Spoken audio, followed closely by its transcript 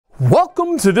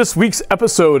Welcome to this week's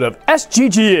episode of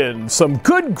SGGN, some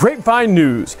good grapevine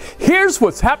news. Here's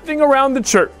what's happening around the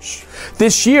church.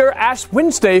 This year, Ash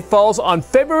Wednesday falls on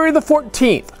February the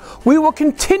 14th. We will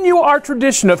continue our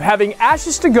tradition of having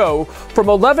ashes to go from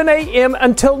 11 a.m.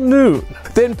 until noon.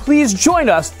 Then please join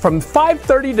us from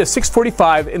 5:30 to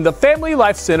 6:45 in the Family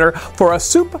Life Center for a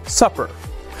soup supper.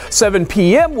 7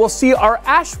 p.m. we'll see our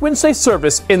Ash Wednesday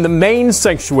service in the main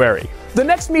sanctuary. The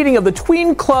next meeting of the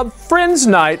Tween Club Friends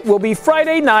Night will be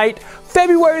Friday night,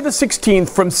 February the 16th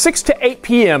from 6 to 8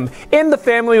 p.m. in the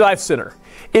Family Life Center.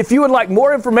 If you would like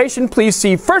more information, please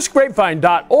see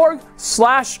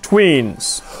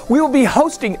firstgrapevine.org/tweens. We will be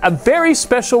hosting a very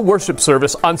special worship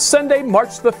service on Sunday,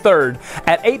 March the 3rd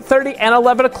at 8:30 and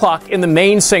 11 o'clock in the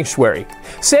main sanctuary.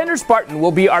 Sanders Barton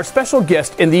will be our special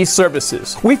guest in these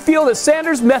services. We feel that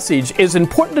Sanders' message is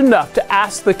important enough to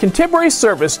ask the contemporary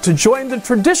service to join the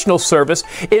traditional service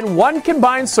in one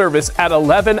combined service at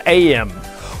 11 a.m.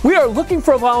 We are looking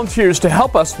for volunteers to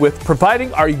help us with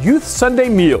providing our Youth Sunday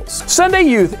meals. Sunday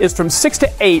Youth is from 6 to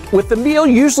 8, with the meal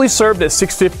usually served at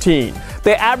 6:15.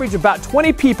 They average about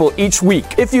 20 people each week.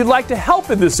 If you'd like to help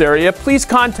in this area, please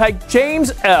contact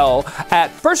James L.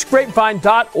 at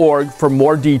firstgrapevine.org for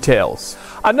more details.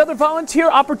 Another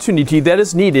volunteer opportunity that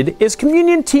is needed is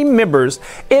communion team members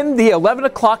in the 11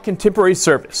 o'clock contemporary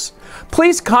service.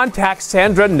 Please contact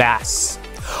Sandra Nass.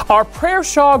 Our Prayer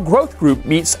Shaw Growth Group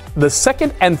meets the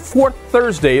second and fourth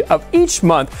Thursday of each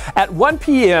month at 1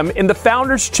 p.m. in the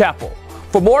Founders Chapel.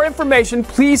 For more information,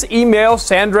 please email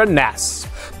Sandra Nass.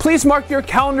 Please mark your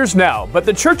calendars now, but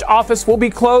the church office will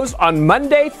be closed on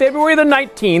Monday, February the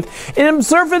 19th in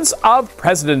observance of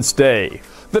President's Day.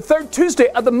 The third Tuesday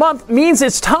of the month means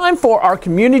it's time for our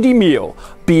community meal.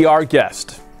 Be our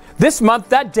guest. This month,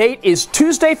 that date is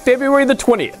Tuesday, February the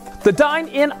 20th. The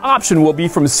dine-in option will be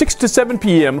from 6 to 7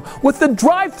 p.m. with the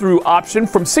drive-through option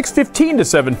from 6:15 to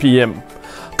 7 p.m.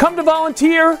 Come to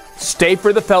volunteer, stay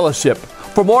for the fellowship.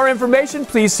 For more information,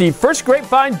 please see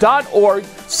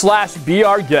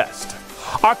firstgrapevine.org/beourguest.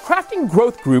 Our Crafting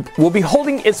Growth Group will be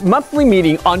holding its monthly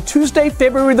meeting on Tuesday,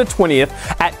 February the 20th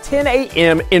at 10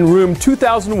 a.m. in room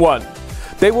 2001.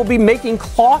 They will be making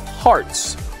cloth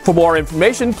hearts. For more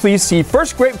information, please see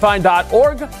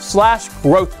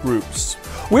firstgrapevine.org/growthgroups.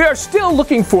 We are still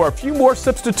looking for a few more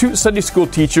substitute Sunday school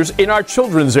teachers in our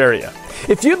children's area.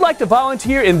 If you'd like to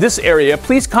volunteer in this area,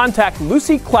 please contact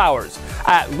Lucy Clowers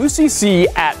at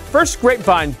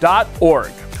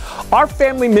lucyc@firstgrapevine.org. Our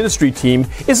family ministry team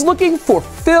is looking for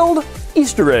filled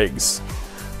Easter eggs.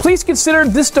 Please consider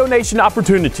this donation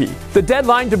opportunity. The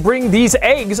deadline to bring these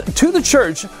eggs to the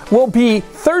church will be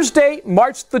Thursday,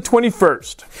 March the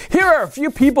 21st. Here are a few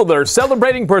people that are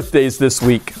celebrating birthdays this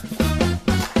week.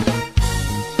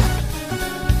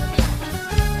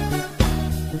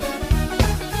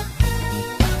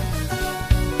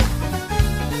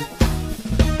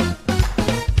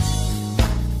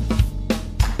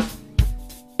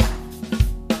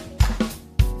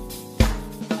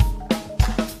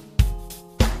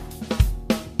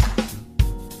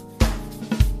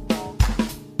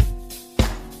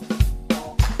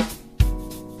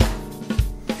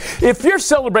 If you're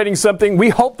celebrating something, we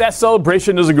hope that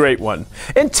celebration is a great one.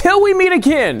 Until we meet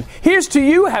again, here's to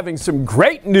you having some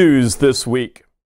great news this week.